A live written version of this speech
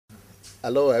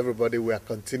Hello, everybody. We are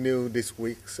continuing this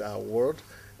week's word,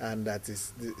 and that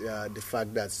is the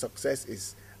fact that success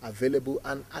is available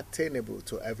and attainable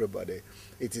to everybody.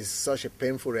 It is such a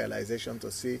painful realization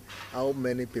to see how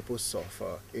many people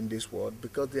suffer in this world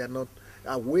because they are not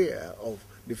aware of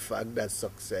the fact that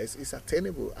success is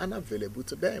attainable and available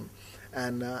to them.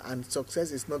 And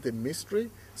success is not a mystery.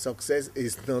 Success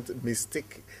is not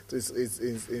mystic to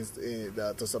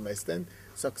some extent.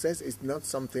 Success is not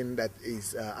something that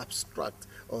is abstract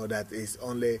or that is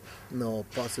only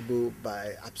possible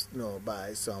by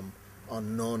by some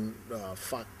unknown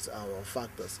facts or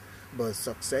factors. But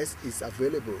success is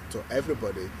available to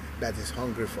everybody that is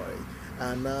hungry for it.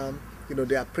 And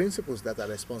there are principles that are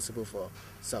responsible for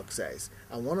success.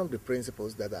 And one of the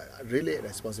principles that are really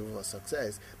responsible for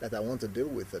success that I want to deal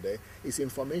with today is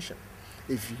information.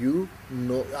 If you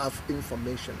have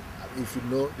information,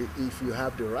 if you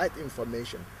have the right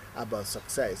information about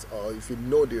success, or if you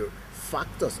know the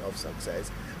factors of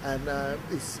success, and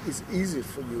it's easy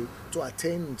for you to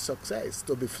attain success,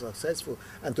 to be successful,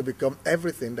 and to become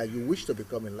everything that you wish to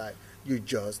become in life. You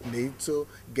just need to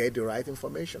get the right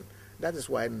information. That is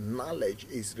why knowledge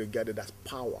is regarded as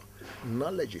power.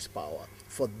 Knowledge is power.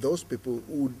 For those people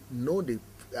who know the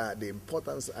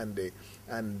importance and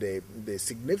the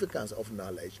significance of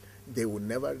knowledge,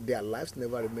 their lives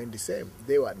never remain the same.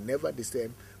 They were never the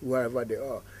same wherever they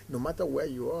are. No matter where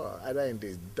you are, either in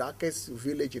the darkest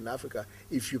village in Africa,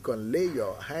 if you can lay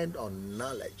your hand on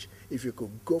knowledge, if you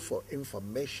could go for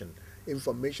information,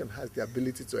 information has the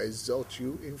ability to exalt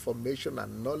you. Information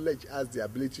and knowledge has the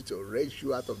ability to raise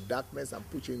you out of darkness and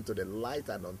put you into the light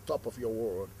and on top of your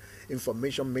world.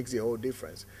 Information makes the whole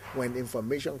difference. When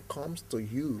information comes to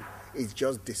you, it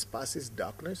just disperses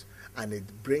darkness and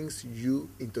it brings you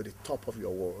into the top of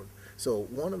your world. So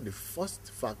one of the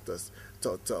first factors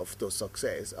to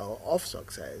success or of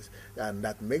success, and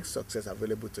that makes success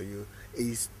available to you,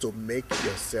 is to make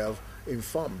yourself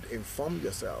informed. Inform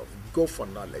yourself. Go for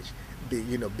knowledge.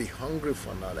 Be hungry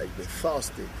for knowledge. Be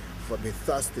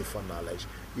thirsty for knowledge.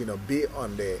 Be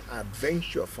on the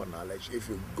adventure for knowledge. If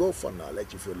you go for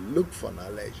knowledge, if you look for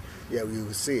knowledge, you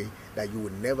will see that you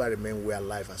will never remain where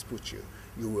life has put you.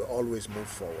 You will always move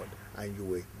forward, and you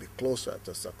will be closer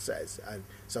to success, and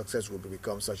success will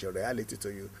become such a reality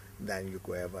to you than you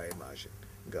could ever imagine.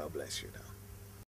 God bless you now.